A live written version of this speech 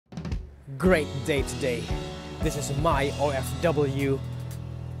great day today. This is my OFW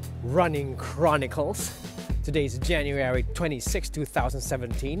running chronicles. Today is January 26,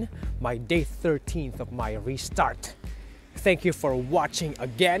 2017, my day 13th of my restart. Thank you for watching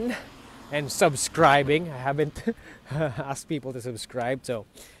again and subscribing. I haven't asked people to subscribe, so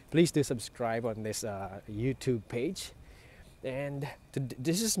please do subscribe on this YouTube page. And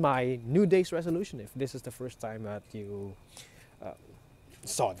this is my New Day's resolution, if this is the first time that you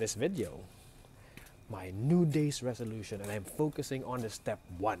saw this video. My New Day's resolution, and I'm focusing on the step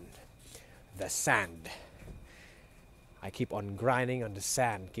 1, the sand. I keep on grinding on the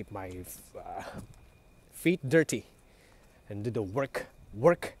sand, keep my feet dirty, and do the work,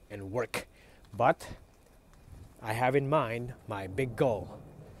 and work. But I have in mind my big goal,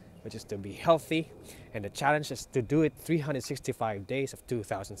 which is to be healthy, and the challenge is to do it 365 days of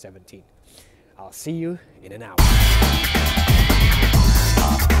 2017. I'll see you in an hour.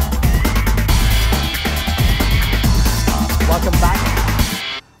 Welcome back.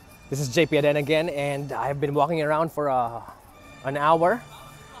 This is JP Adena again, and I've been walking around for an hour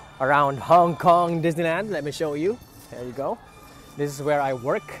around Hong Kong Disneyland. Let me show you. There you go. This is where I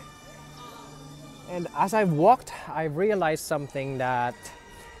work. And as I've walked, I realized something, that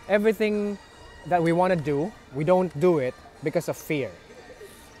everything that we want to do, we don't do it because of fear.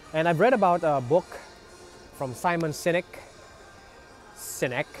 And I've read about a book from Simon Sinek.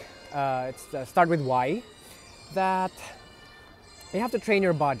 It's start with Y, that you have to train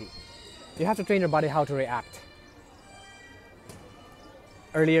your body. You have to train your body how to react.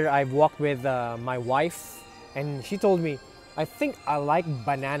 Earlier, I've walked with my wife, and she told me, I think I like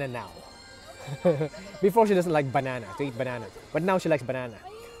banana now. Before, she doesn't like banana, to eat banana, but now she likes banana.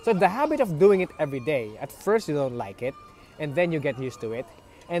 So the habit of doing it every day, at first you don't like it, and then you get used to it,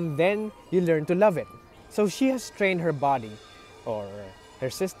 and then you learn to love it. So she has trained her body, or her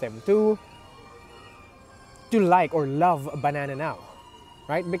system, to like or love banana now,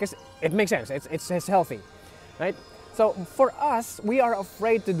 right? Because it makes sense, it's healthy, right? So for us, we are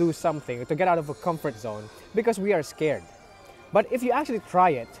afraid to do something, to get out of a comfort zone, because we are scared. But if you actually try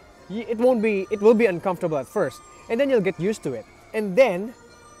it, it will be uncomfortable at first, and then you'll get used to it, and then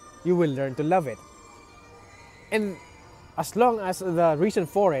you will learn to love it. And as long as the reason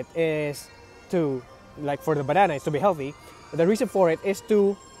for it is to, like for the banana, is to be healthy, the reason for it is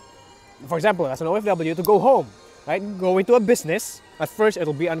to, for example, as an OFW, to go home, right? Go into a business. At first,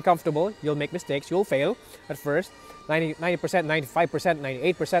 it'll be uncomfortable. You'll make mistakes. You'll fail at first. 90%, 95%,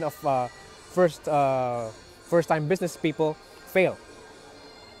 98% of first-time business people fail.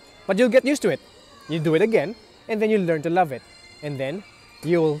 But you'll get used to it. You do it again, and then you learn to love it. And then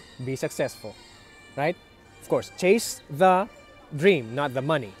you'll be successful, right? Of course, chase the dream, not the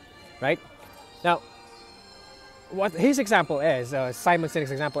money, right? Now, what his example is, Simon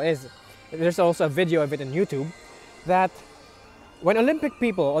Sinek's example is, there's also a video of it on YouTube, that when Olympic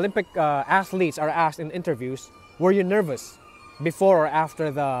athletes are asked in interviews, were you nervous before or after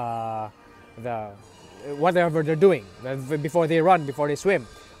the whatever they're doing, before they run, before they swim?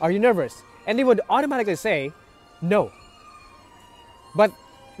 Are you nervous? And they would automatically say, no. But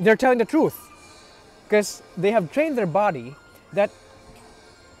they're telling the truth, because they have trained their body that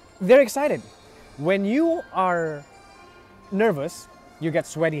they're excited. When you are nervous, you get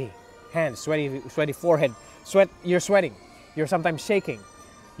sweaty hands, sweaty forehead, you're sweating, you're sometimes shaking,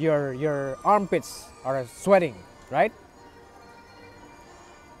 your armpits are sweating, right?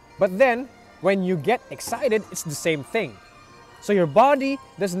 But then, when you get excited, it's the same thing. So your body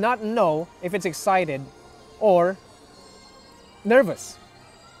does not know if it's excited or nervous.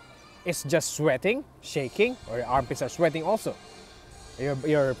 It's just sweating, shaking, or your armpits are sweating also.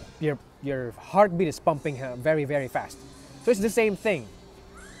 Your heartbeat is pumping very, very fast. So it's the same thing.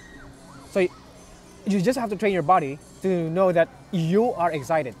 So you just have to train your body to know that you are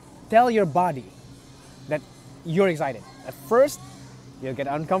excited. Tell your body that you're excited. At first, you'll get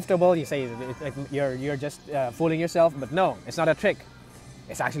uncomfortable. You say you're just fooling yourself, but no, it's not a trick.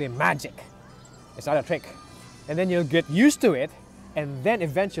 It's actually magic. It's not a trick. And then you'll get used to it, and then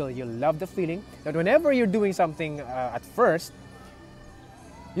eventually you'll love the feeling that whenever you're doing something at first,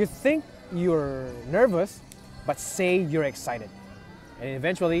 you think you're nervous, but say you're excited. And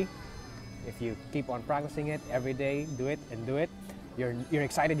eventually, if you keep on practicing it every day, do it, you're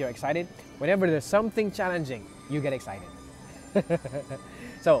excited. Whenever there's something challenging, you get excited.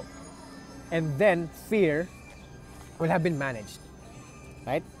 So, and then fear will have been managed,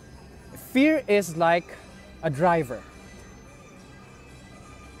 right? Fear is like a driver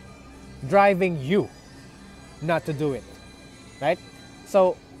driving you not to do it, right?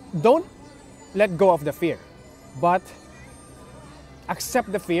 So don't let go of the fear, but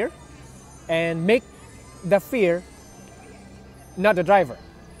accept the fear and make the fear not the driver.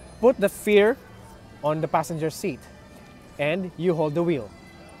 Put the fear on the passenger seat, and you hold the wheel.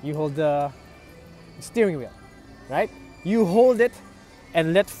 You hold the steering wheel, right? You hold it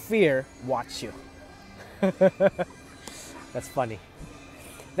and let fear watch you. That's funny.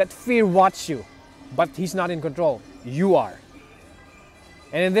 Let fear watch you, but he's not in control. You are.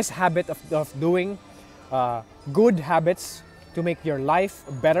 And in this habit of doing good habits to make your life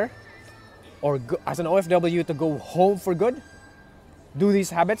better, or as an OFW to go home for good, do these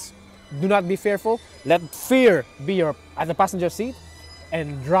habits. Do not be fearful. Let fear be at the passenger seat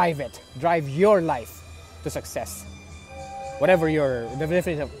and drive it. Drive your life to success. Whatever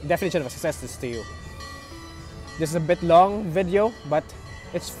the definition of success is to you. This is a bit long video, but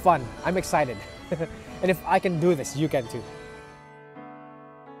it's fun. I'm excited. And if I can do this, you can too.